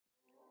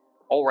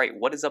Alright,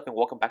 what is up and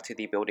welcome back to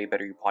the Build a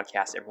Better You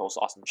podcast. I'm your host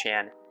Awesome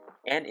Chan.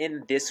 And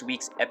in this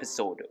week's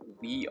episode,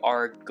 we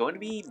are going to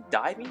be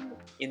diving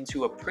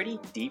into a pretty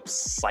deep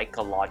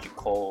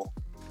psychological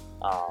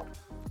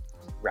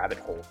rabbit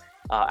hole.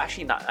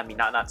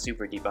 Not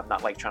super deep. I'm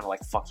not like trying to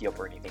like fuck you up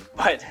or anything,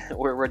 but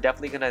we're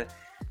definitely gonna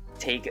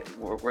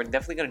we're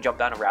definitely gonna jump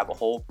down a rabbit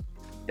hole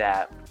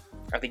that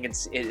I think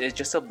it's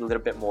just a little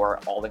bit more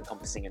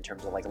all-encompassing in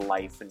terms of like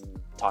life and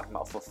talking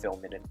about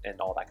fulfillment and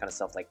all that kind of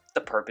stuff, like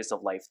the purpose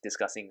of life,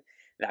 discussing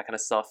that kind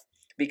of stuff.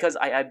 Because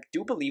I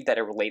do believe that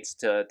it relates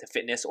to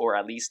fitness, or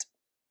at least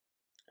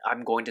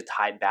I'm going to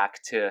tie it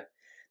back to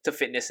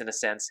fitness in a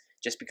sense,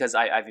 just because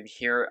I've been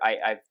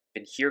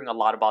hearing a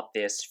lot about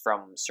this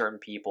from certain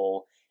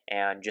people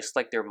and just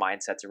like their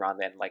mindsets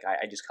around it. And like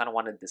I just kind of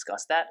want to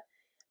discuss that.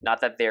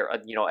 Not that they're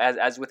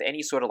as with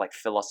any sort of like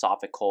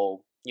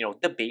philosophical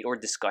debate or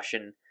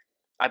discussion,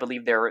 I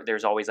believe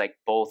there's always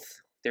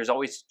there's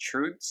always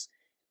truths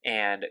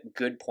and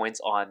good points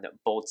on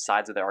both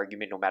sides of the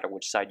argument, no matter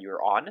which side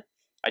you're on.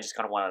 I just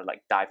kind of want to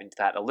like dive into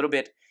that a little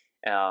bit,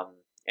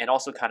 and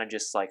also kind of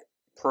just like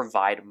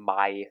provide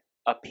my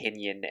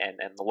opinion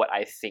and what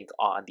I think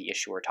on the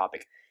issue or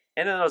topic.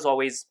 And then as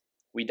always,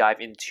 we dive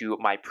into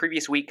my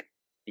previous week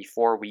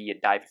before we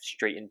dive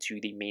straight into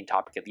the main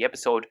topic of the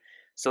episode.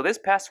 So this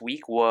past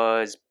week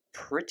was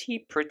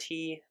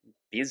pretty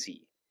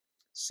busy.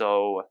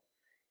 So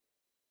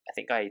I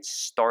think I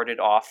started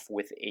off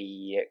with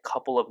a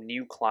couple of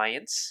new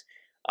clients.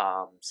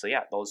 So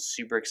yeah, that was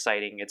super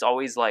exciting. It's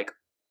always like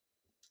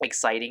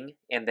exciting,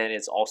 and then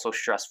it's also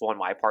stressful on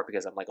my part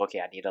because I'm like, okay,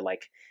 I need to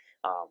like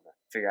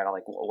figure out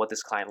like what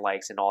this client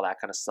likes and all that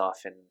kind of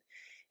stuff,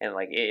 and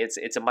like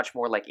it's a much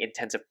more like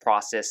intensive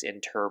process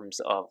in terms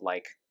of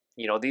like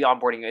the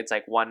onboarding. It's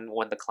like when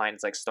the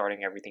client's like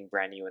starting everything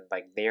brand new, and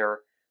like their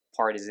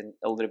part is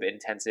a little bit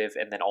intensive,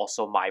 and then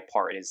also my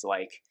part is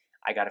like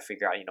I got to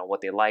figure out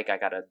what they like. I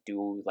got to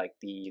do like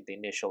the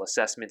initial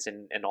assessments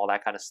and all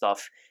that kind of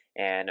stuff,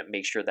 and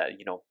make sure that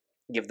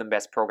give them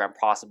best program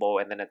possible.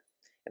 And then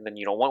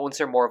once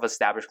they're more of an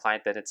established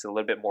client, then it's a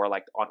little bit more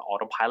like on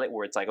autopilot,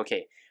 where it's like,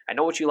 okay, I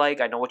know what you like,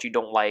 I know what you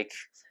don't like,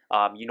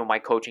 my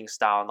coaching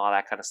style and all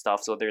that kind of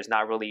stuff. So there's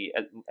not really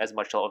as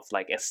much of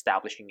like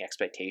establishing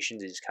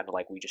expectations. It's just kind of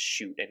like we just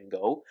shoot and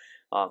go.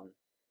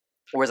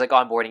 Whereas like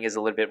onboarding is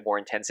a little bit more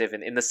intensive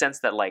in the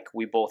sense that like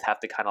we both have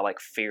to kind of like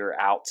figure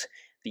out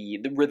the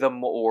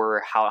rhythm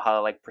or how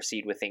to like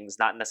proceed with things.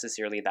 Not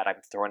necessarily that I'm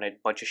throwing a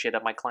bunch of shit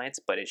at my clients,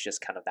 but it's just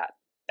kind of that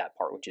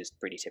part, which is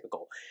pretty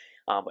typical.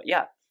 But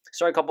yeah,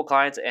 started a couple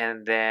clients,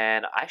 and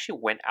then I actually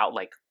went out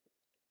like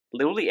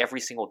literally every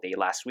single day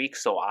last week.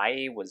 So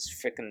I was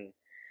freaking.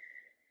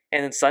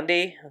 And then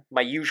Sunday,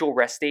 my usual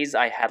rest days,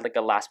 I had like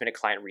a last minute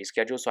client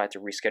reschedule, so I had to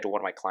reschedule one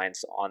of my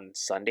clients on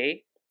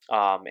Sunday.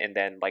 And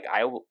then like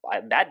I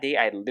that day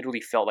I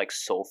literally felt like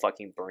so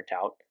fucking burnt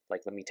out.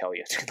 Like let me tell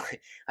you,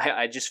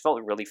 I just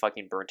felt really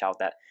fucking burnt out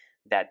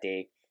that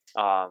day.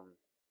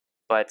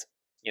 But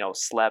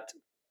slept,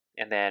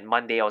 and then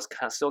Monday I was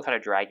still kind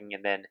of dragging,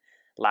 and then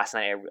last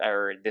night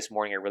or this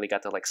morning I really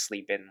got to like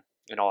sleep in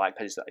and all that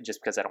because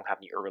I don't have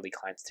any early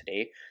clients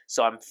today.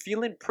 So I'm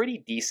feeling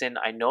pretty decent.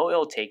 I know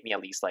it'll take me at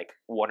least like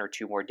 1 or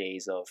 2 more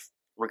days of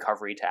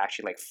recovery to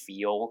actually like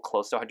feel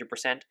close to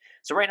 100%.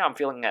 So right now I'm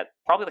feeling at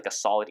probably like a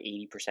solid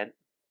 80%.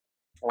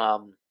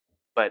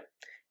 But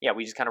yeah,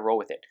 we just kind of roll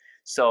with it.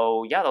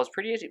 So yeah, that was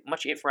pretty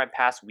much it for my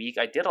past week.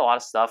 I did a lot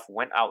of stuff.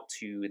 Went out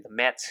to the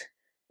Met,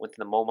 went to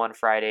the MoMA on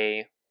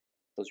Friday.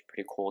 Those are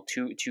pretty cool.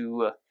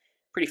 Two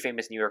pretty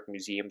famous New York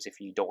museums, if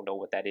you don't know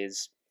what that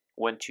is.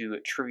 Went to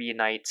trivia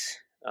night.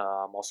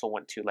 Also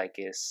went to like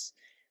this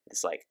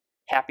like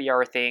happy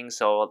hour thing.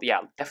 So yeah,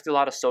 definitely a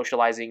lot of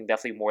socializing.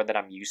 Definitely more than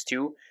I'm used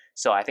to.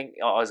 So I think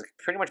I was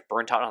pretty much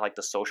burnt out on like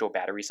the social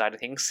battery side of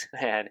things,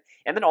 and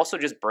then also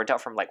just burnt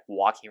out from like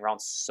walking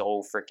around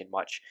so freaking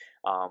much.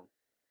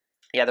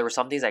 Yeah, there were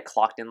some days I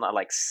clocked in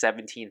like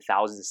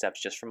 17,000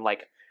 steps just from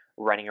like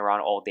running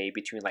around all day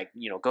between like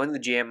going to the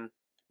gym,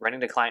 running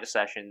the client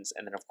sessions,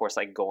 and then of course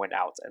like going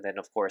out. And then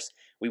of course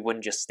we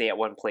wouldn't just stay at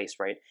one place,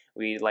 right?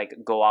 We like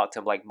go out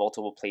to like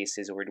multiple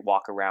places, or we'd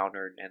walk around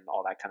and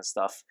all that kind of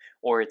stuff.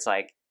 Or it's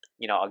like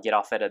I'll get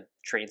off at a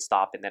train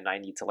stop, and then I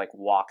need to like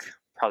walk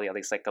probably at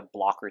least like a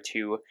block or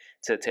two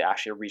to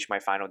actually reach my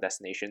final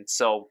destination.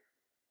 So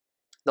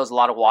there was a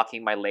lot of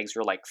walking. My legs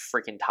were like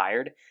freaking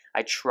tired.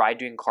 I tried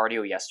doing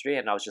cardio yesterday,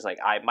 and I was just like,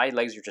 my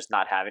legs are just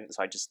not having it.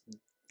 So I just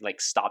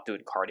like stopped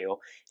doing cardio,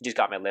 just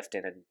got my lift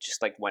in, and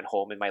just like went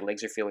home, and my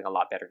legs are feeling a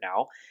lot better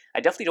now. I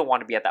definitely don't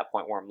want to be at that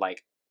point where I'm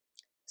like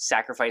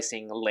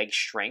sacrificing leg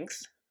strength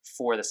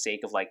for the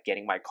sake of like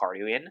getting my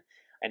cardio in.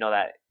 I know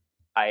that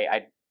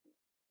I'd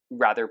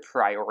rather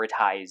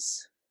prioritize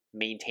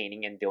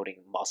maintaining and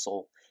building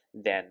muscle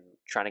than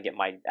trying to get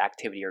my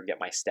activity or get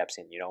my steps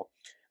in,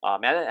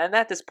 and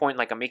at this point,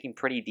 like I'm making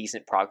pretty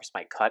decent progress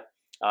my cut.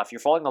 If you're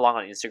following along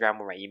on Instagram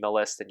or my email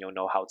list, then you'll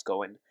know how it's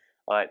going.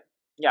 But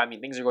yeah, I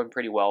mean, things are going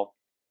pretty well.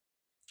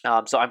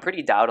 So I'm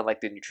pretty down on like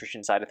the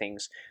nutrition side of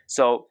things.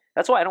 So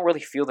that's why I don't really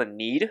feel the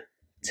need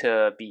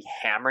to be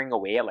hammering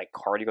away at like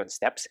cardio and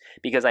steps,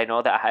 because I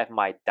know that I have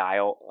my I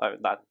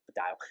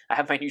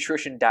have my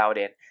nutrition dialed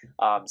in.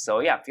 So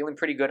yeah, I'm feeling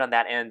pretty good on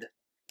that end.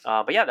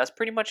 But yeah, that's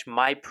pretty much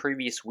my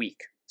previous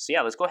week. So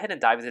yeah, let's go ahead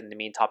and dive into the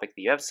main topic of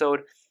the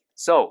episode.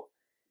 So,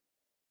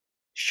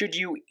 should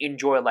you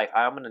enjoy life?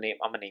 I'm gonna name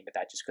it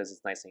that just because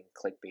it's nice and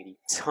clickbaity.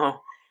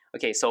 So,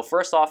 okay. So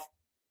first off,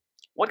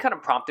 what kind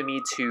of prompted me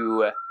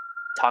to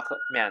talk?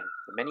 Man,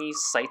 the many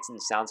sights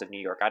and sounds of New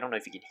York. I don't know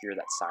if you can hear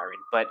that siren,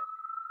 but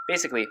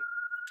basically,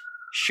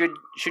 should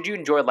you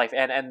enjoy life?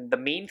 And the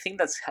main thing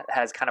that's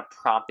has kind of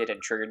prompted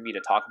and triggered me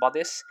to talk about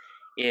this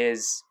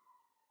is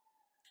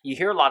you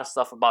hear a lot of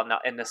stuff about now,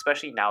 and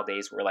especially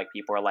nowadays, where like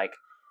people are like,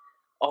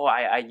 oh,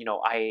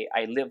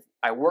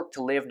 I work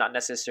to live, not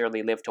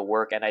necessarily live to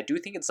work. And I do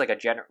think it's like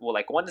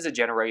one is a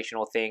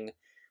generational thing.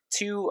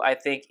 Two, I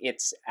think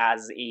it's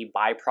as a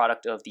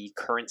byproduct of the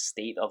current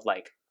state of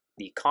like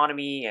the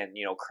economy and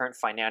current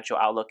financial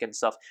outlook and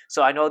stuff.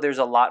 So I know there's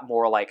a lot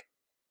more like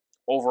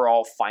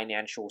overall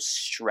financial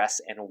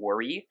stress and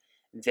worry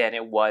than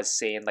it was,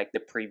 say, in like the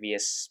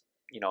previous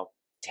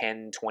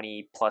 10,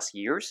 20 plus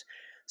years.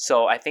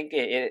 So I think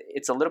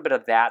it's a little bit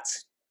of that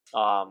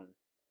um,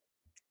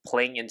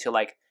 playing into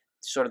like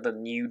sort of the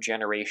new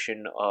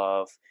generation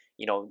of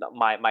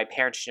my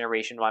parents'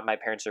 generation. My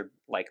parents are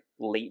like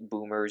late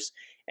boomers,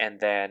 and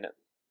then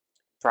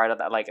prior to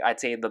that, like I'd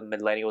say the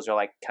millennials are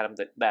like kind of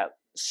that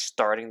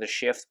starting the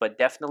shift, but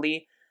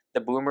definitely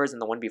the boomers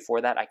and the one before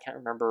that, I can't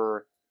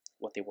remember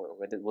what they were.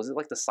 Was it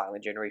like the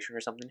silent generation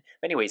or something?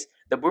 But anyways,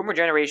 the boomer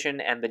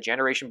generation and the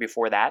generation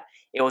before that,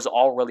 it was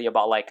all really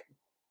about like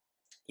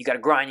you got to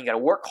grind, you got to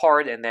work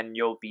hard, and then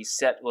you'll be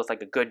set with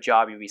like a good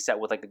job. You'll be set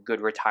with like a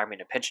good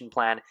retirement and pension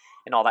plan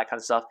and all that kind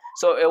of stuff.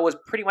 So it was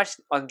pretty much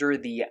under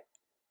the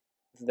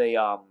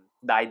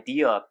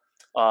idea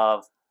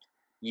of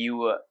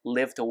you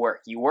live to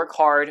work. You work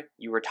hard,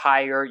 you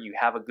retire, you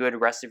have a good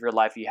rest of your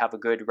life, you have a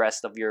good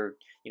rest of your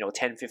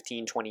 10,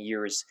 15, 20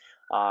 years,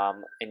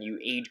 and you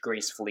age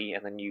gracefully,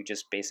 and then you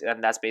just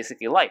and that's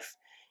basically life.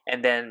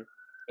 And then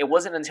it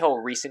wasn't until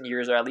recent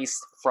years, or at least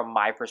from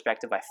my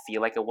perspective, I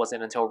feel like it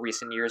wasn't until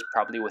recent years,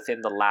 probably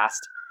within the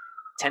last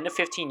 10 to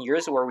 15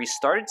 years, where we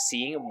started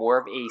seeing more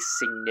of a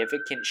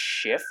significant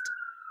shift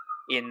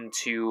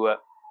into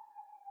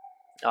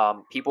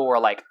people were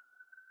like,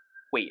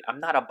 wait, I'm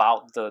not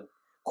about the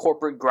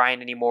corporate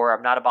grind anymore.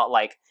 I'm not about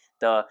like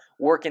the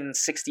working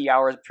 60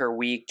 hours per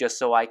week just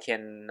so I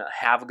can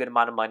have a good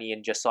amount of money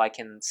and just so I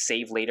can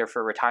save later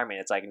for retirement.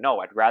 It's like, no,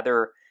 I'd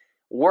rather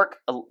work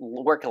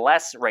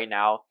less right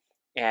now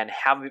and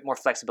have a bit more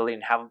flexibility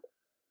and have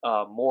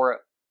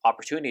more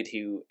opportunity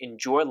to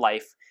enjoy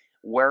life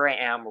where I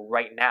am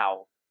right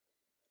now.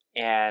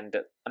 And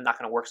I'm not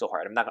going to work so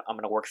hard. I'm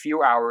going to work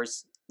fewer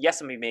hours.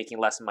 Yes, I'm going to be making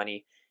less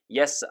money.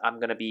 Yes, I'm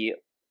going to be,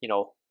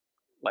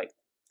 like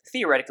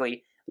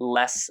theoretically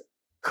less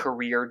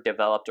career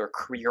developed or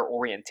career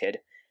oriented,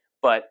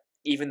 but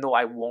even though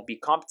I won't be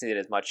compensated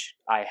as much,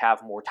 I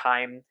have more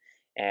time,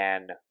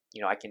 and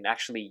I can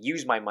actually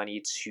use my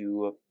money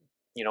to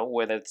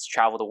whether it's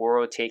travel the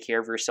world, take care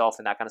of yourself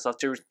and that kind of stuff,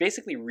 to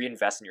basically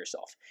reinvest in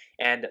yourself.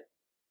 And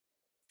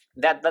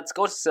that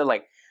goes to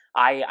like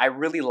I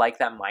really like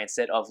that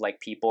mindset of like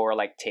people are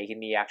like taking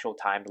the actual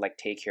time to like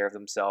take care of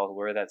themselves,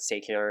 whether that's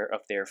take care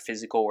of their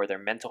physical or their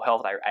mental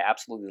health. I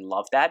absolutely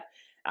love that.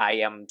 I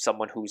am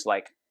someone who's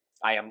like,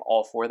 I am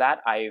all for that.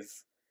 I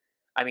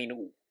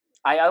mean,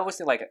 I always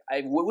think like,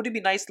 would it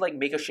be nice to like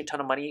make a shit ton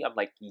of money? I'm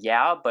like,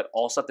 yeah, but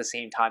also at the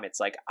same time, it's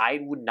like I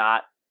would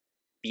not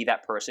be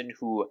that person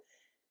who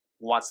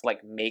wants to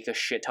like make a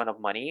shit ton of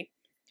money,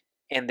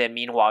 and then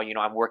meanwhile,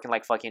 I'm working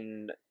like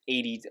fucking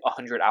 80,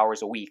 100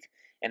 hours a week,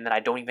 and then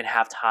I don't even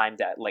have time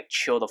to like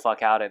chill the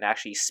fuck out and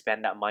actually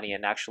spend that money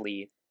and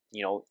actually,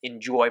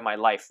 enjoy my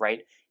life, right?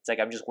 It's like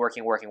I'm just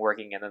working, working,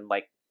 working, and then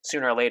like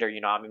sooner or later,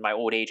 I'm in my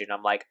old age and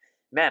I'm like,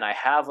 man, I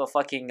have a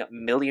fucking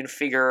million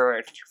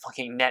figure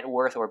fucking net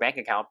worth or bank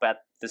account, but at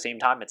the same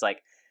time, it's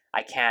like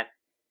I can't,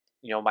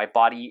 my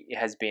body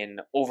has been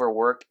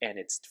overworked and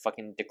it's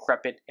fucking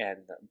decrepit and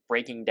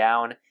breaking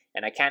down,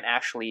 and I can't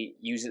actually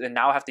use it. And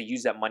now I have to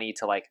use that money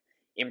to like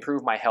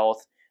improve my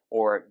health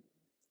or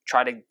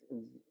try to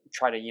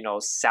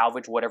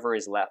salvage whatever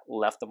is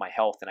left of my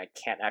health, and I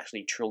can't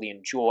actually truly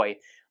enjoy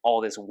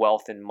all this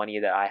wealth and money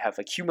that I have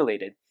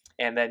accumulated.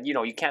 And then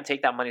you can't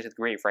take that money to the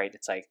grave, right?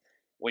 It's like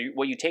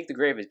what you take to the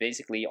grave is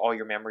basically all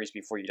your memories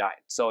before you die.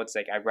 So it's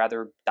like I'd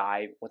rather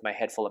die with my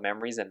head full of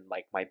memories than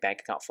like my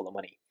bank account full of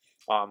money.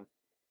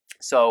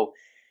 So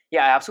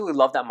yeah, I absolutely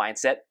love that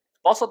mindset.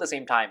 Also, at the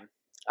same time,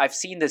 I've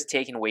seen this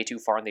taken way too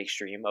far in the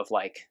extreme of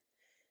like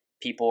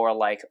people are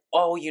like,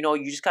 oh, you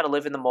just gotta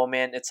live in the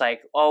moment. It's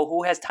like, oh,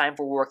 who has time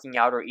for working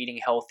out or eating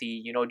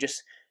healthy?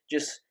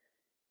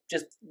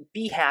 Just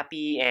be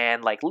happy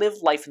and like live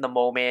life in the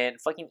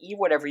moment. Fucking eat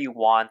whatever you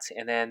want,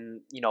 and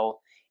then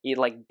you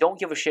like don't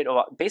give a shit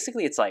about.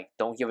 Basically, it's like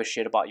don't give a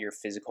shit about your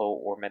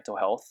physical or mental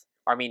health.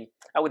 I mean,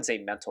 I wouldn't say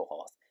mental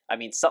health. I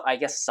mean, I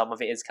guess some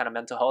of it is kind of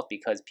mental health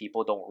because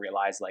people don't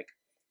realize like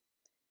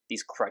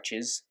these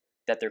crutches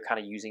that they're kind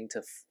of using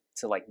to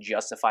to like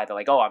justify that,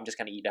 like, oh, I'm just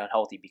gonna eat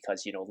unhealthy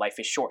because life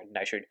is short and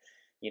I should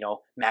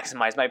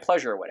maximize my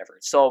pleasure or whatever.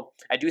 So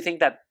I do think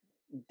that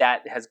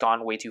that has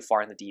gone way too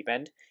far in the deep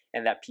end,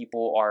 and that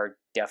people are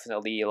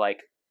definitely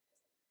like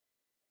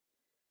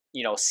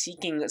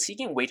seeking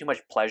way too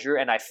much pleasure.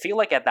 And I feel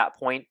like at that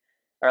point,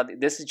 or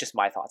this is just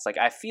my thoughts, like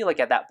I feel like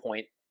at that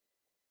point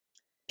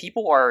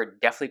people are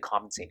definitely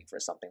compensating for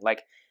something.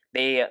 Like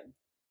they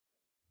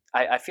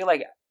I feel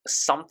like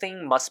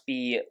something must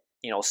be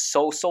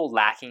so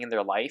lacking in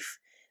their life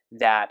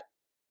that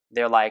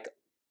they're like,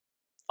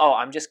 oh,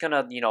 I'm just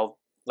gonna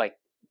like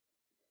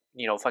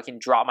fucking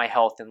drop my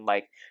health and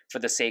like for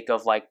the sake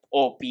of like,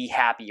 oh, be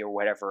happy or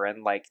whatever.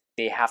 And like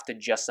they have to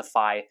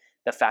justify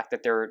the fact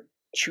that they're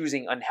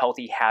choosing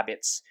unhealthy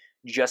habits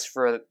just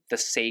for the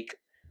sake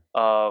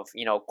of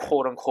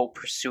quote unquote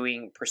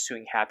pursuing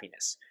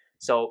happiness.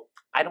 So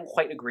I don't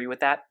quite agree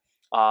with that.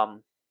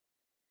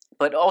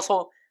 But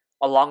also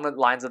along the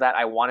lines of that,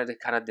 I wanted to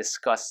kind of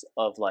discuss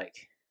of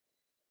like,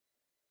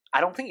 I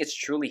don't think it's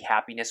truly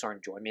happiness or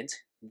enjoyment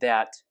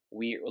that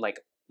we like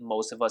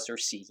most of us are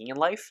seeking in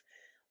life.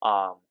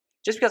 Um,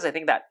 just because I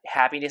think that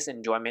happiness and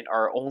enjoyment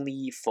are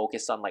only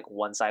focused on like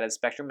one side of the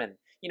spectrum. And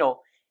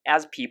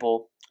as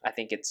people, I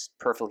think it's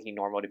perfectly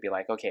normal to be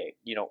like, okay,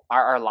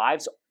 our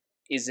lives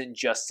isn't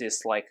just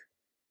this like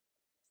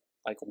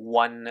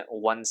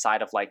one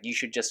side of like, you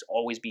should just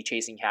always be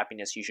chasing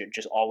happiness, you should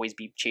just always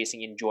be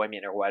chasing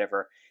enjoyment or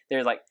whatever.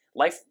 There's like,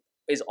 life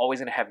is always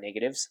going to have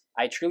negatives.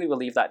 I truly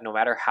believe that no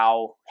matter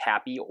how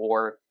happy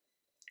or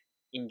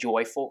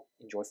enjoyful,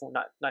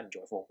 not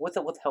enjoyful, what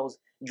the hell is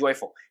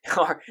joyful,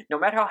 or no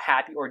matter how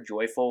happy or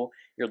joyful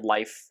your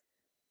life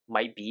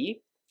might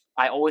be,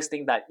 I always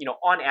think that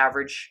on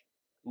average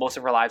most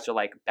of our lives are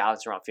like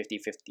balanced around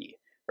 50-50,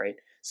 right?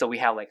 So we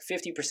have like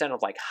 50%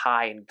 of like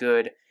high and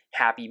good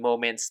happy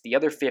moments. The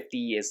other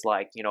 50 is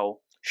like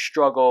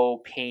struggle,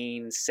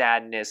 pain,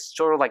 sadness,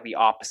 sort of like the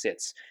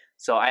opposites.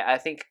 So I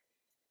think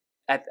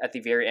at the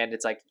very end,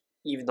 it's like,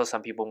 even though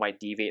some people might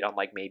deviate on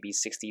like maybe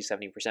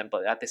 60-70%,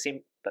 but at the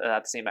same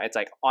it's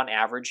like on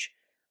average,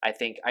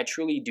 I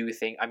truly do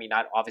think, I mean,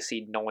 not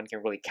obviously no one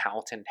can really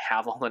count and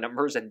have all the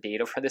numbers and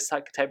data for this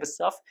type of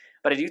stuff,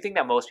 but I do think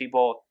that most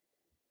people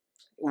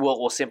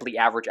will simply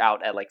average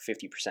out at like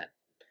 50%.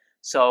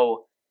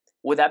 So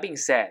with that being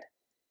said,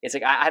 it's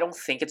like I don't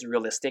think it's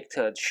realistic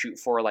to shoot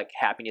for like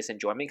happiness,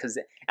 enjoyment, because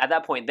at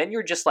that point then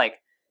you're just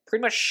like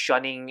pretty much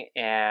shunning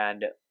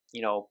and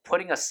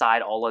putting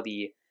aside all of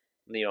the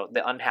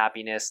the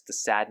unhappiness, the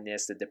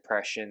sadness, the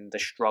depression, the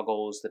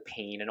struggles, the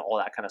pain, and all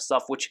that kind of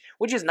stuff, which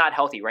is not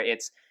healthy, right?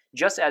 It's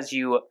just as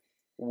you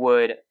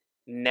would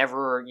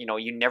never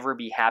you never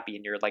be happy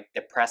and you're like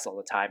depressed all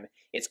the time,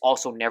 it's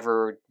also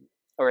never,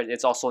 or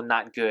it's also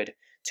not good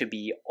to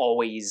be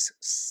always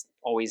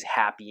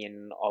happy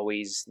and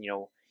always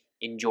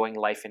enjoying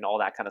life and all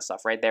that kind of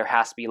stuff, right? There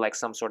has to be like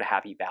some sort of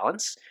happy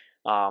balance,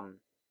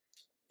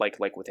 like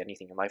with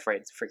anything in life,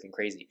 right? It's freaking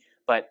crazy.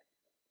 But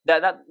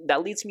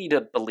that leads me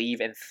to believe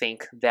and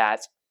think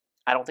that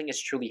I don't think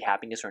it's truly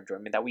happiness or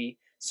enjoyment that we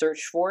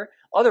search for.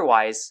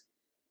 Otherwise,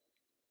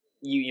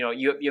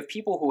 you have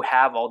people who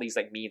have all these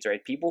like needs,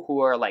 right? People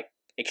who are like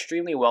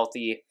extremely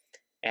wealthy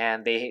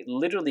and they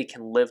literally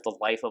can live the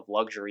life of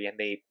luxury, and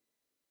they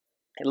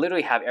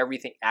literally have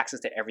everything,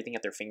 access to everything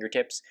at their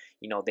fingertips.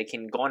 They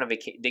can go on they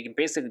can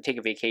basically take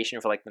a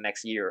vacation for like the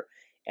next year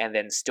and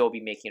then still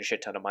be making a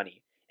shit ton of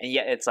money. And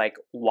yet it's like,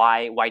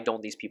 why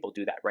don't these people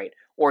do that, right?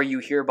 Or you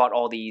hear about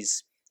all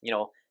these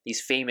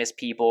these famous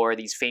people or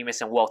these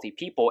famous and wealthy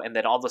people, and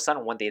then all of a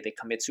sudden one day they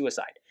commit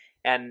suicide,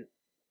 and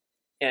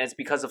it's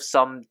because of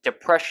some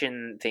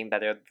depression thing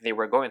that they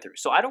were going through.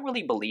 So I don't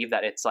really believe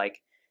that it's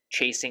like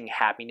chasing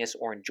happiness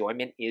or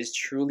enjoyment is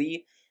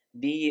truly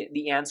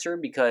the answer,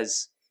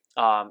 because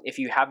if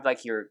you have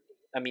like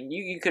I mean,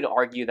 you could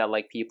argue that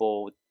like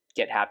people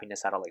get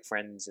happiness out of like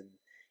friends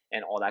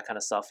and all that kind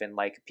of stuff, and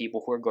like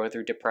people who are going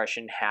through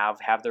depression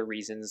have their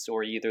reasons,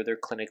 or either they're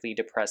clinically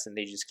depressed and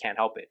they just can't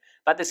help it.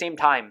 But at the same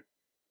time,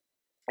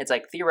 it's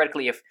like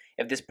theoretically, if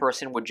this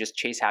person would just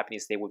chase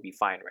happiness, they would be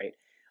fine, right?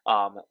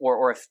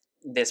 Or if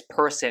this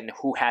person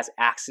who has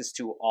access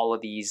to all of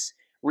these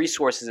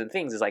resources and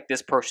things is like,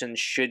 this person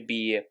should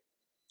be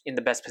in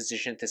the best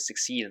position to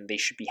succeed and they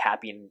should be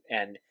happy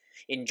and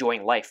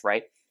enjoying life,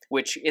 right?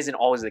 Which isn't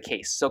always the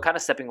case. So kind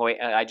of stepping away,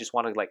 I just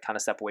want to like kind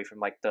of step away from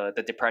like the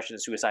depression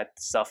and suicide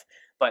stuff.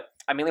 But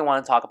I mainly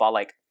want to talk about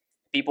like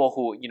people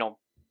who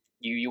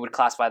you would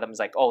classify them as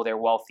like, oh, they're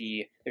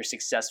wealthy, they're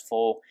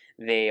successful,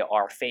 they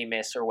are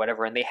famous or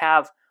whatever, and they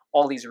have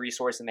all these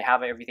resources and they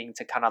have everything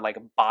to kind of like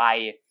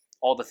buy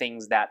all the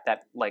things that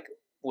like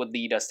would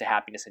lead us to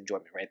happiness and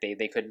enjoyment, right?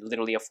 They could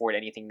literally afford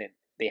anything that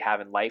they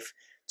have in life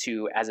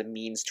to as a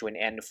means to an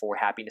end for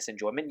happiness and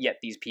enjoyment, yet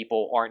these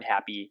people aren't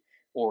happy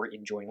or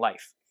enjoying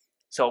life.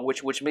 So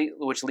which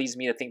leads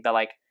me to think that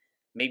like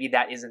maybe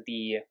that isn't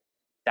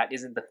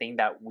the thing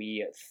that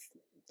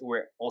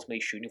we're ultimately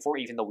shooting for,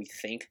 even though we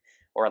think,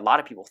 or a lot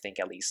of people think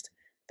at least,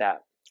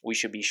 that we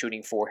should be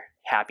shooting for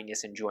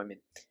happiness, enjoyment.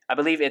 I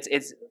believe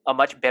it's a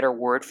much better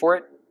word for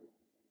it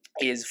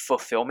is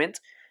fulfillment,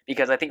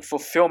 because I think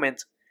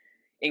fulfillment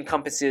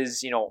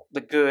encompasses,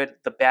 the good,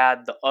 the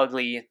bad, the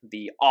ugly,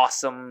 the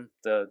awesome,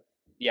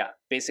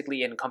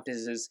 basically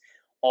encompasses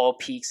all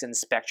peaks and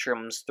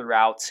spectrums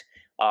throughout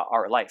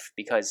our life,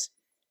 because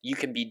you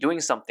can be doing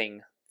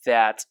something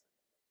that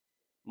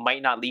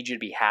might not lead you to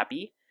be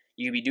happy.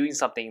 You could be doing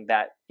something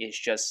that is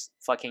just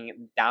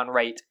fucking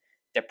downright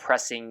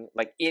depressing,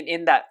 like in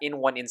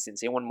one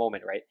instance, in one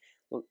moment, right?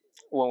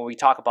 When we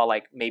talk about,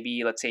 like,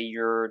 maybe let's say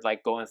you're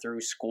like going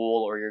through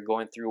school, or you're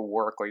going through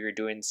work, or you're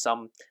doing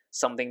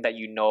something that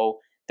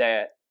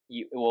that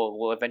you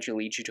will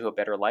eventually lead you to a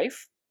better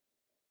life,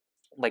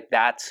 like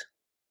that,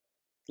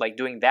 like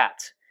doing that,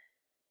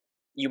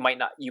 you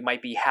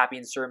might be happy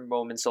in certain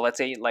moments. So let's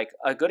say, like,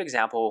 a good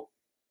example,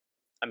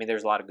 I mean,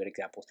 there's a lot of good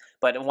examples,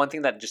 but one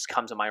thing that just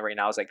comes to mind right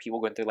now is like people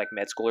going through like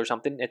med school or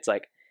something. It's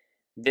like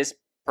this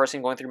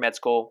person going through med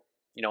school,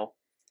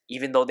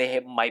 even though they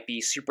might be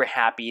super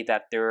happy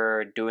that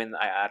they're doing,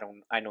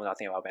 I know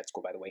nothing about med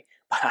school, by the way,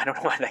 but I don't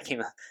know why that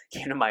came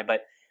to mind,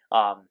 but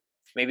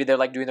maybe they're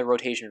like doing the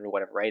rotation or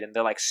whatever, right? And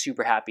they're like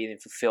super happy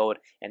and fulfilled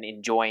and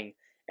enjoying,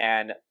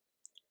 and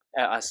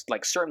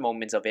like certain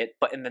moments of it,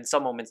 and then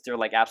some moments they're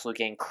like absolutely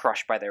getting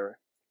crushed by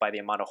the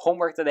amount of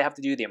homework that they have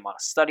to do, the amount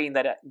of studying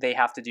that they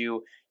have to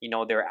do,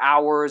 their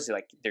hours,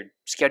 like their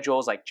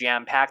schedules, like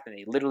jam packed, and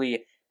they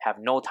literally have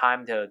no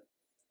time to,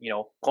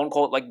 quote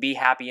unquote, like be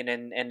happy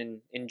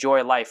and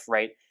enjoy life,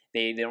 right?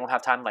 They don't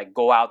have time to like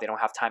go out, they don't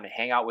have time to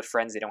hang out with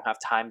friends, they don't have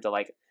time to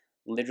like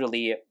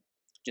literally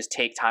just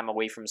take time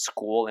away from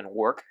school and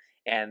work,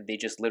 and they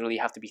just literally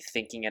have to be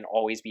thinking and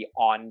always be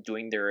on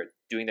doing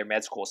their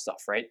med school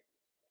stuff, right?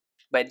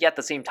 But yet at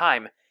the same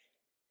time,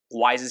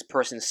 why is this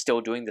person still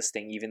doing this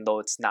thing even though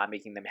it's not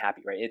making them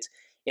happy, right?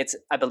 It's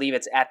I believe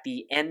it's at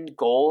the end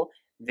goal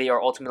they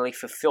are ultimately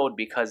fulfilled,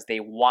 because they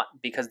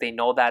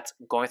know that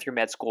going through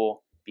med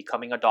school,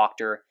 becoming a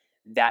doctor,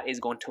 that is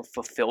going to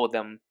fulfill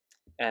them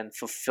and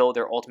fulfill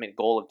their ultimate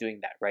goal of doing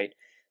that, right?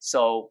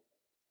 So,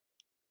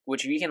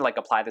 which you can like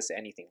apply this to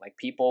anything, like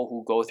people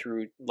who go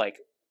through like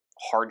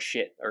hard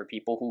shit, or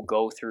people who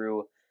go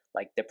through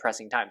like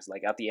depressing times,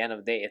 like at the end of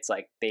the day, it's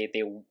like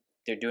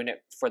they're doing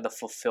it for the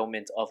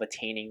fulfillment of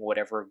attaining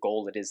whatever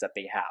goal it is that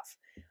they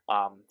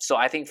have. So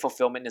I think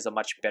fulfillment is a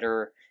much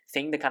better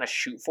thing to kind of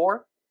shoot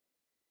for,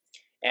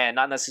 and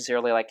not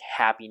necessarily like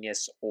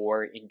happiness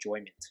or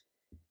enjoyment.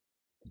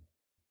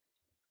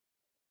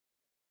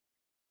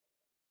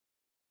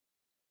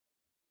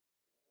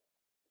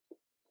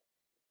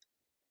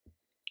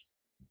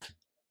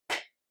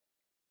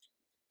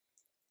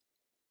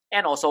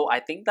 And also, I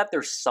think that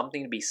there's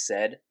something to be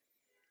said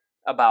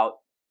about,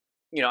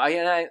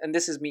 and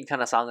this is me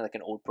kind of sounding like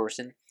an old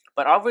person,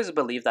 but I always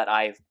believe that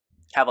I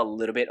have a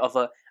little bit of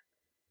a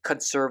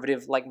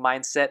conservative like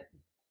mindset.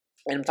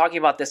 And I'm talking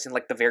about this in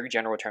like the very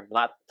general term. I'm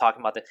not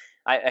talking about the.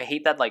 I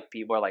hate that like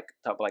people are like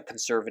talk about like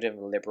conservative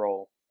and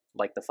liberal,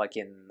 like the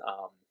fucking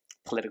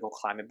political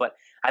climate. But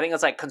I think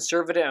it's like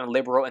conservative and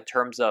liberal in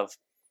terms of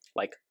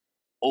like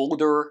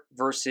older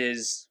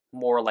versus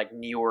more like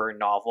newer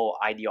novel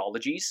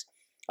ideologies.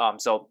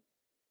 So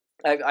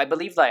I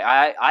believe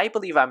that I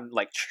believe I'm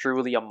like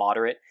truly a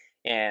moderate,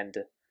 and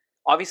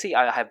obviously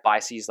I have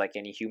biases like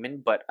any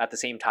human, but at the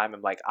same time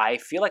I'm like, I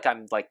feel like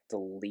I'm like the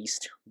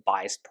least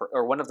biased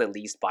or one of the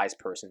least biased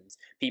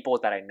people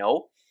that I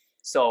know.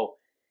 So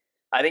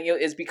I think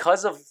it's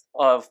because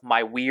of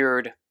my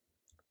weird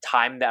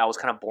time that I was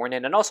kind of born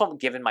in, and also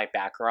given my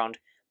background.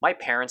 My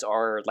parents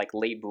are like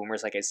late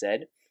boomers, like I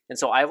said, and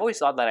so I've always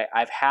thought that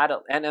I've had,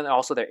 and then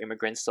also they're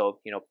immigrants. So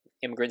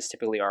immigrants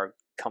typically are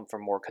come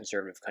from more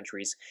conservative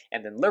countries,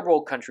 and then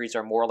liberal countries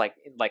are more like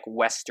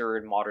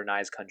Western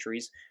modernized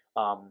countries.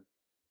 Um,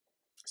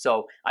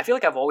 so I feel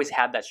like I've always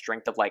had that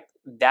strength of like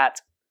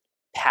that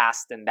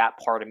past, and that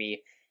part of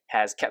me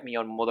has kept me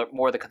on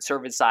more the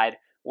conservative side.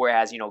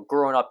 Whereas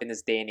growing up in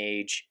this day and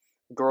age,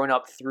 growing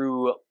up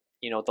through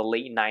the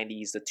late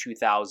 90s, the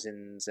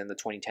 2000s, and the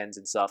 2010s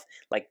and stuff,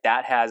 like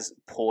that has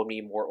pulled me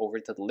more over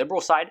to the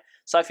liberal side.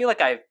 So I feel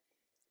like I've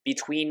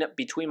between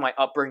my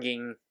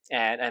upbringing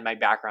and my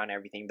background and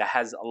everything, that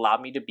has allowed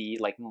me to be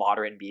like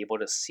moderate and be able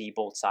to see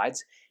both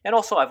sides. And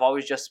also I've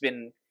always just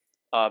been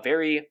a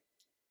very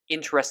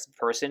interested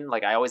person.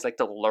 Like I always like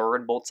to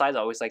learn both sides.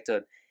 I always like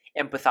to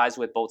empathize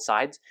with both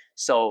sides.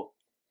 So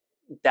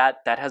that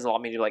has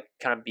allowed me to like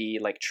kind of be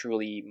like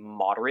truly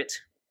moderate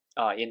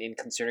in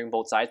considering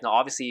both sides. Now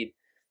obviously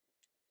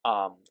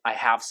I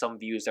have some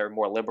views that are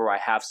more liberal, I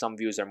have some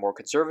views that are more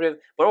conservative,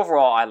 but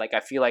overall I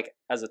feel like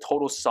as a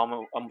total sum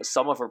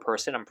of a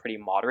person, I'm pretty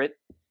moderate.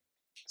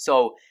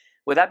 So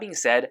with that being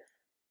said,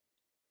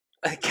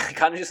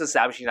 kind of just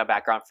establishing that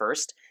background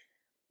first,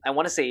 I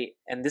want to say,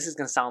 and this is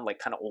going to sound like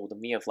kind of old to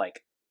me, of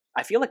like,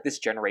 I feel like this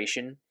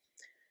generation,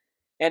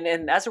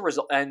 and as a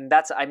result, and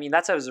that's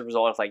as a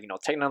result of like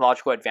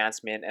technological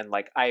advancement, and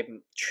like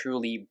I'm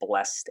truly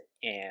blessed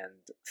and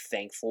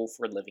thankful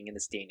for living in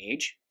this day and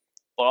age.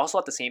 But also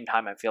at the same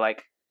time, I feel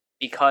like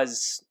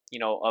because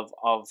of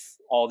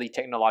all the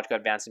technological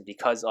advancement,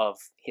 because of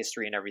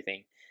history and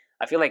everything,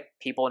 I feel like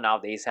people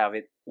nowadays have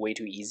it way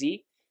too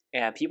easy,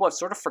 and people have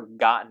sort of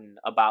forgotten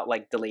about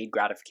like delayed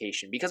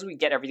gratification because we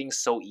get everything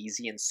so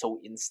easy and so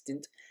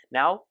instant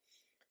now.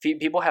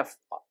 People have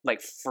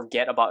like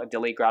forget about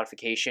delayed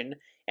gratification,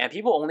 and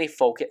people only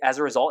focus as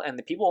a result, and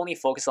the people only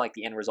focus on like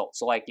the end result.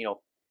 So like,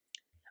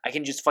 I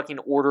can just fucking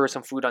order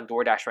some food on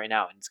DoorDash right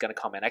now and it's gonna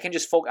come in. I can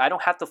just I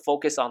don't have to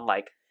focus on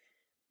like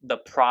the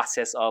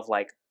process of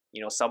like,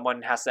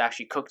 someone has to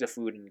actually cook the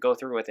food and go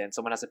through with it, and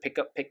someone has to pick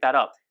that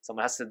up.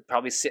 Someone has to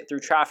probably sit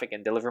through traffic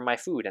and deliver my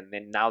food, and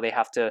then now they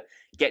have to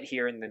get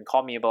here and then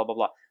call me, blah blah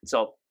blah.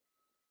 So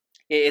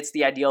it's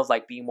the idea of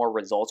like being more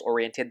results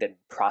oriented than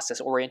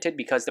process oriented,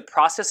 because the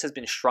process has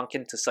been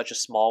shrunken to such a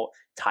small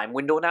time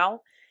window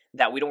now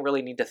that we don't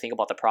really need to think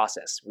about the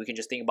process. We can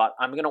just think about,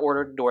 I'm going to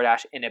order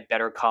DoorDash and it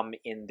better come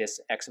in this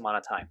X amount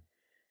of time.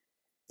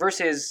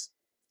 Versus,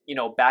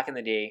 back in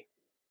the day,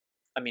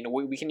 I mean,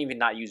 we can even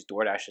not use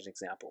DoorDash as an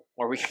example.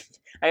 Or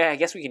I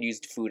guess we can use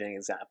food as an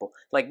example.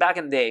 Like back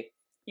in the day,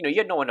 you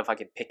had no one to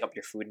fucking pick up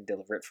your food and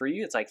deliver it for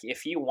you. It's like,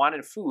 if you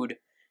wanted food,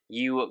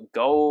 you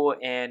go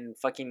and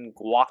fucking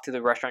walk to the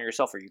restaurant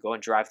yourself, or you go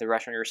and drive to the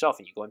restaurant yourself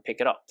and you go and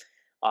pick it up.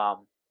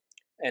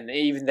 And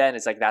even then,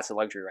 it's like, that's a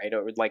luxury, right?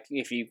 Or like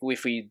if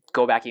we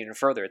go back even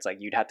further, it's like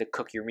you'd have to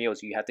cook your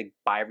meals, you have to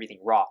buy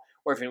everything raw.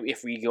 Or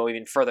if we go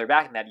even further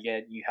back in that,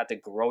 you had to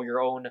grow your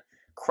own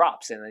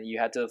crops, and then you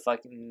had to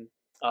fucking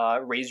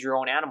raise your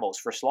own animals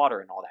for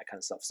slaughter and all that kind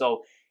of stuff.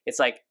 So it's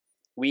like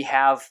we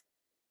have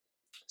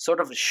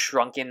sort of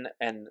shrunken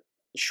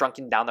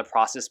down the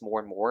process more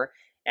and more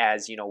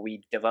as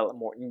we develop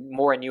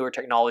more and newer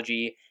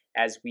technology,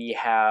 as we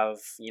have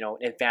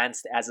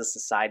advanced as a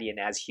society, and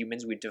as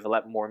humans we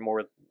develop more and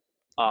more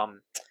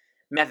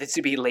methods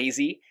to be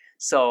lazy.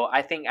 So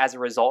I think as a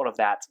result of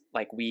that,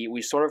 like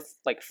we sort of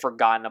like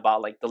forgotten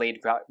about like delayed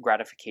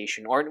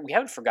gratification, or we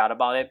haven't forgot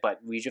about it, but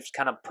we just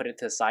kind of put it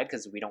to the side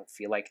because we don't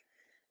feel like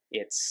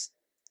it's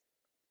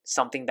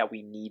something that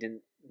we need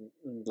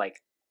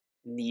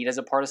as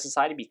a part of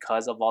society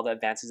because of all the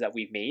advances that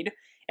we've made.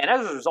 And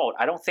as a result,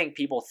 I don't think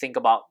people think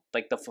about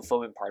like the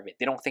fulfillment part of it.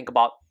 They don't think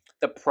about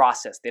the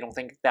process. They don't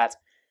think that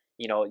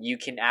you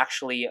can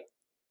actually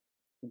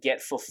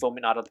get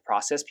fulfillment out of the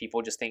process.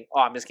 People just think, oh,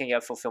 I'm just gonna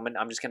get fulfillment,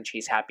 I'm just gonna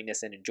chase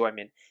happiness and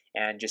enjoyment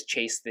and just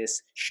chase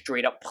this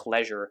straight up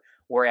pleasure.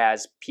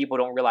 Whereas people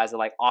don't realize that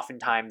like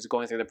oftentimes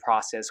going through the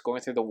process,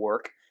 going through the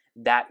work,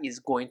 that is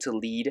going to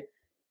lead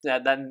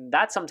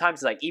that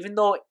sometimes, like, even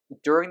though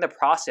during the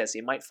process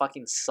it might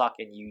fucking suck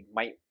and you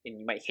might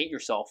hate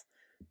yourself,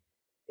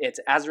 it's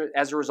as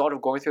a result of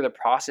going through the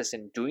process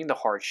and doing the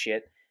hard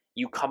shit,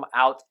 you come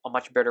out a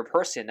much better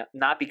person,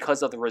 not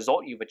because of the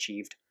result you've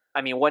achieved.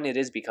 I mean, one, it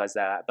is because of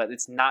that, but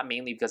it's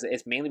mainly because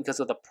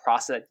of the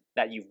process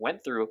that you've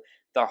went through,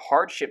 the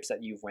hardships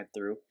that you've went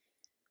through,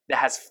 that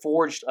has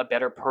forged a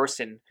better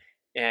person.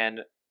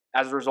 And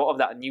as a result of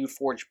that new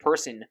forged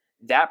person,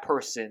 that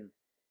person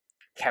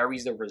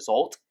carries the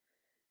result,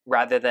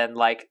 rather than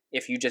like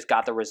if you just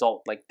got the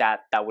result, like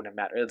that wouldn't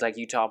matter. It's like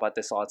you talk about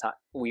this all the time.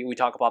 We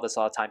talk about this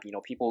all the time.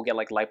 People who get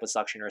like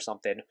liposuction or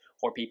something,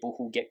 or people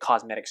who get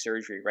cosmetic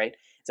surgery, right?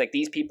 It's like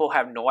these people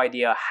have no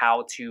idea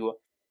how to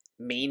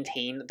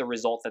maintain the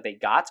result that they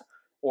got,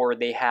 or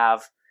they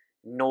have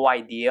no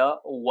idea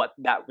what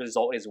that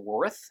result is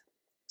worth.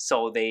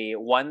 So they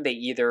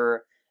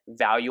either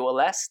value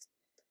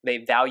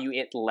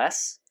it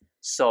less,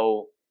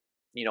 so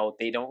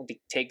they don't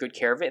take good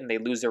care of it and they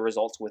lose their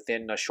results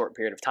within a short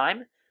period of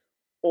time,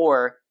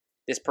 or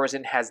this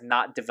person has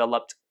not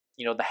developed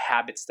the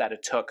habits that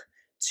it took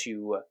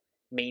to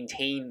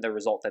maintain the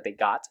result that they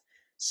got,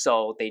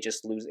 so they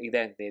just lose.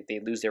 Then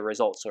they lose their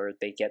results, or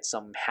they get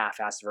some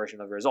half-assed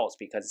version of the results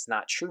because it's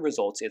not true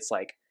results. It's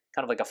like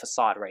kind of like a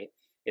facade, right?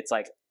 It's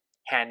like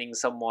handing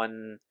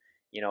someone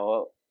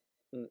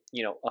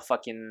a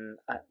fucking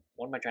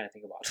what am I trying to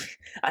think about?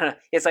 I don't know.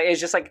 It's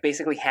just like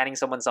basically handing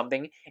someone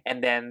something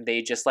and then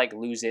they just like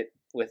lose it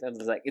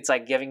it's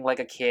like giving like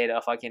a kid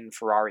a fucking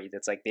Ferrari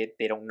that's like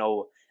they don't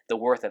know the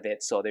worth of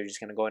it, so they're just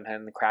gonna go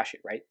ahead and crash it,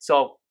 right?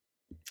 So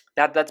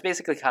that's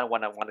basically kind of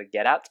what I want to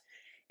get at.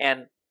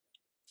 And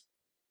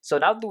so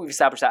now that we've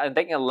established that, I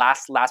think the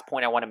last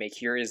point I want to make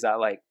here is that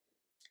like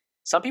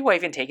some people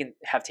have taken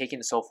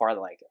it so far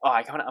that like, oh,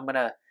 I'm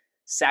gonna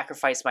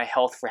sacrifice my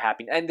health for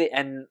happiness,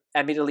 and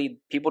admittedly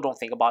people don't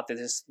think about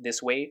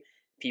this way.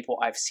 People,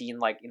 I've seen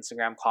like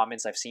Instagram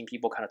comments, I've seen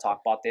people kind of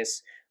talk about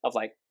this, of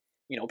like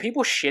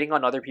people shitting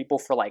on other people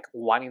for like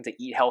wanting to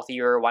eat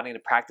healthier, wanting to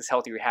practice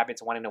healthier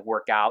habits, wanting to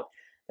work out.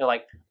 They're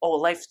like, oh,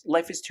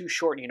 life is too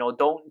short,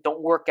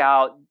 don't work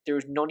out,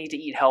 there's no need to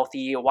eat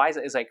healthy. Why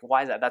is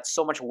that? That's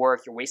so much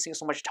work, you're wasting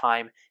so much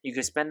time. You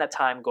could spend that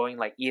time going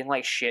like eating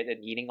like shit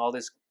and eating all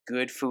this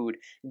good food,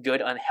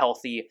 good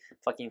unhealthy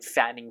fucking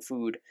fattening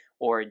food.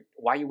 Or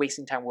why are you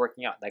wasting time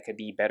working out? That could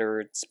be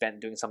better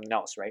spent doing something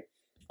else, right?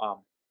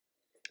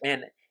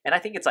 And I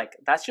think it's like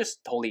that's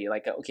just totally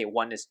like, okay,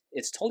 one is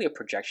it's totally a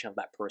projection of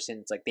that person.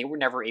 It's like they were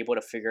never able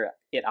to figure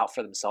it out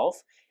for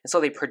themselves, and so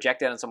they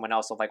project it on someone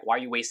else of like, why are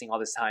you wasting all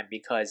this time?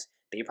 Because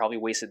they probably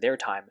wasted their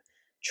time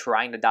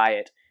trying to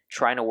diet,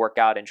 trying to work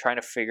out, and trying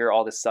to figure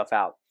all this stuff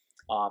out.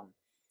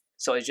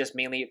 So it's just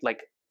mainly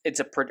like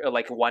it's a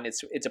one,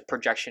 it's a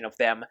projection of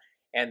them,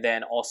 and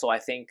then also I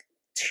think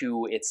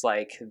two, it's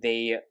like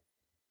they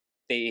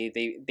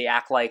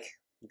act like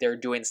they're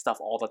doing stuff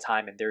all the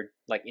time and they're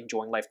like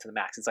enjoying life to the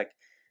max. It's like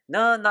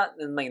no,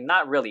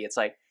 not really. It's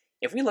like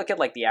if we look at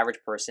like the average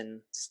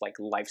person's like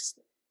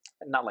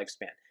not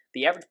lifespan,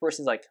 the average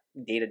person's like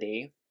day to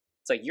day,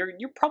 it's like you're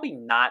probably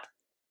not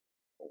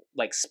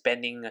like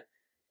spending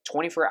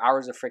 24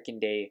 hours a freaking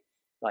day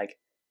like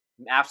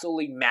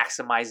absolutely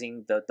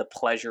maximizing the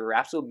pleasure,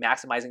 absolutely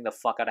maximizing the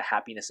fuck out of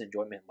happiness and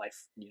enjoyment in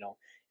life,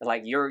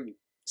 like you're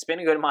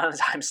spending a good amount of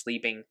time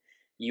sleeping,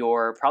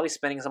 you're probably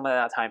spending some of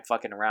that time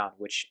fucking around,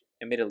 which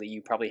admittedly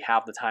you probably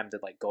have the time to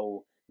like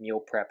go meal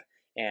prep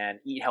and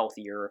eat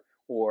healthier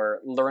or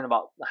learn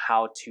about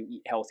how to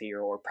eat healthier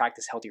or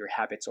practice healthier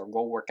habits or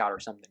go work out or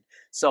something.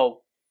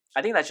 So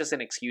I think that's just an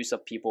excuse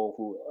of people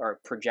who are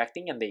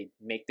projecting, and they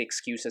make the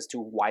excuse as to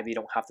why they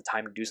don't have the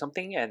time to do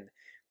something, and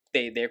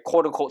they're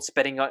quote unquote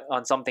spending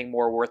on something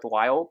more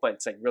worthwhile, but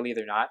it's like really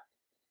they're not.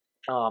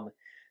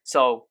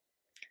 So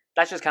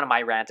that's just kind of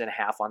my rant and a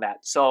half on that.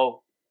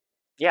 So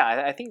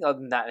yeah, I think other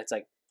than that, it's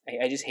like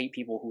I just hate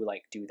people who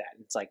like do that.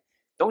 It's like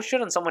don't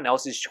shit on someone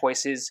else's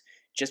choices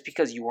just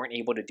because you weren't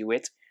able to do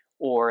it,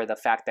 or the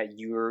fact that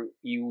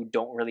you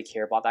don't really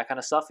care about that kind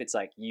of stuff. It's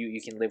like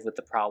you can live with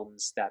the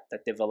problems that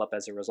develop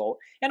as a result.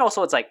 And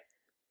also it's like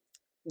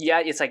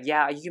yeah,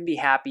 you can be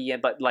happy,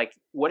 but like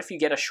what if you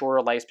get a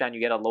shorter lifespan, you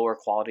get a lower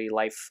quality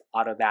life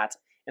out of that?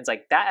 And it's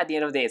like that at the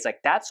end of the day, it's like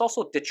that's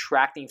also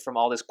detracting from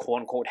all this quote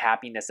unquote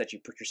happiness that you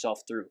put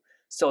yourself through.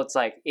 So it's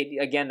like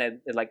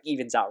it like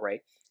evens out,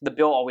 right? The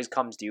bill always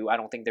comes due. I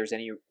don't think there's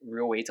any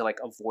real way to like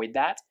avoid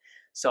that.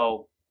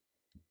 So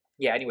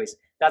yeah, anyways,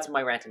 that's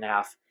my rant and a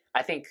half.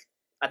 I think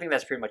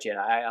that's pretty much it.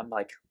 I'm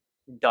like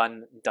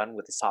done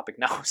with this topic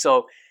now.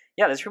 So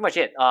yeah, that's pretty much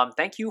it.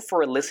 Thank you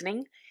for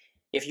listening.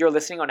 If you're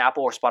listening on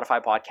Apple or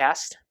Spotify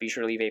podcast, be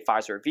sure to leave a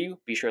 5-star review.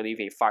 Be sure to leave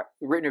a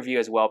written review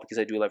as well, because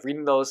I do love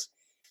reading those.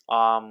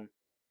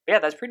 Yeah,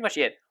 that's pretty much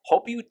it.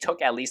 Hope you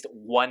took at least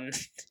one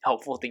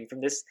helpful thing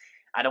from this.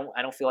 I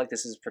don't feel like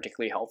this is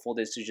particularly helpful.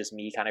 This is just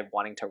me kind of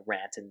wanting to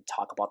rant and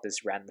talk about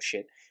this random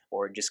shit,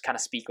 or just kind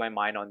of speak my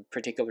mind on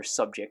particular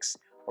subjects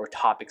or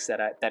topics that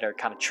are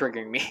kind of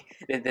triggering me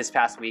this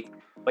past week.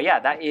 But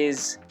yeah,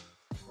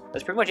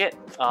 that's pretty much it.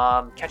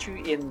 Catch you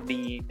in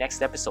the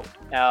next episode.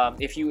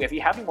 If you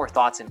have any more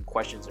thoughts and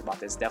questions about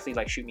this, definitely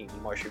like shoot me an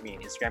email or shoot me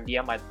an Instagram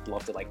DM. I'd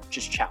love to like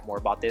just chat more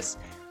about this.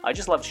 I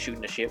just love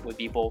shooting the shit with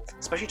people,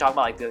 especially talking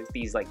about like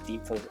these like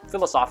deep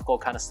philosophical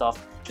kind of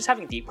stuff. Just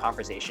having deep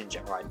conversation in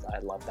general. I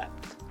love that.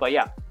 But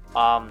yeah,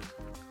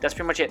 that's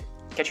pretty much it.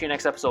 Catch you in the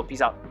next episode.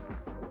 Peace out.